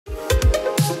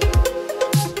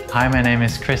Hi, my name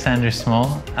is Kris Andrew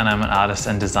Small, and I'm an artist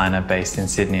and designer based in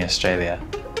Sydney, Australia.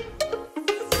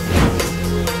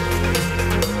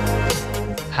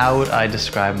 How would I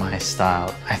describe my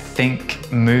style? I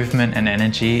think movement and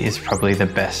energy is probably the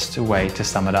best way to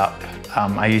sum it up.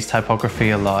 I use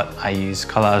typography a lot, I use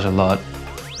collage a lot,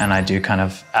 and I do kind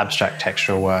of abstract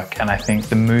textural work. And I think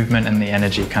the movement and the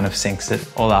energy kind of syncs it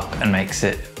all up and makes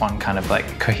it one kind of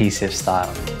like cohesive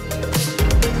style.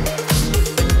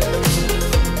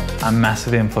 I'm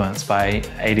massively influenced by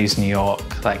 80s New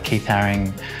York, like Keith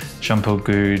Haring, Jean-Paul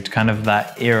Goude, kind of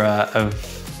that era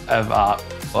of art.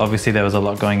 Obviously there was a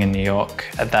lot going in New York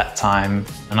at that time,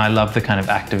 and I love the kind of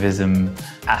activism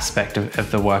aspect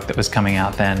of the work that was coming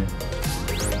out then.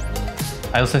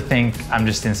 I also think I'm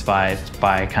just inspired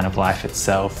by kind of life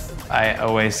itself. I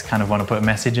always kind of want to put a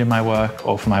message in my work,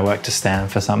 or for my work to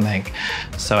stand for something.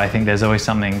 So I think there's always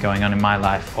something going on in my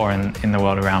life or in the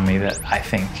world around me that I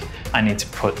think I need to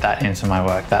put that into my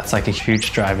work. That's like a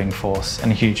huge driving force and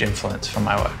a huge influence for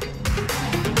my work.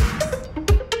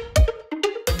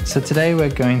 So today we're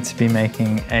going to be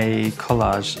making a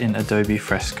collage in Adobe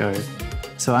Fresco.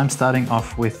 So I'm starting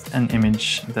off with an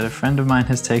image that a friend of mine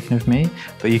has taken of me,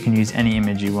 but you can use any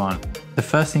image you want. The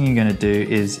first thing you're going to do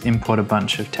is import a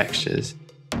bunch of textures.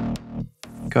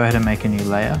 Go ahead and make a new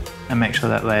layer and make sure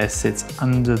that layer sits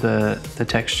under the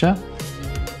texture.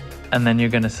 And then you're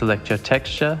going to select your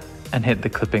texture and hit the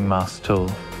clipping mask tool.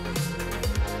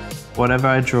 Whatever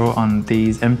I draw on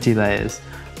these empty layers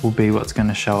will be what's going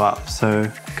to show up. So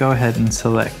go ahead and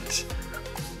select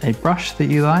a brush that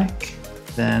you like,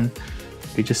 then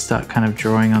we just start kind of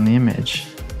drawing on the image.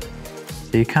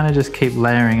 So you kind of just keep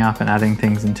layering up and adding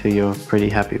things until you're pretty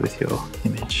happy with your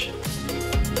image.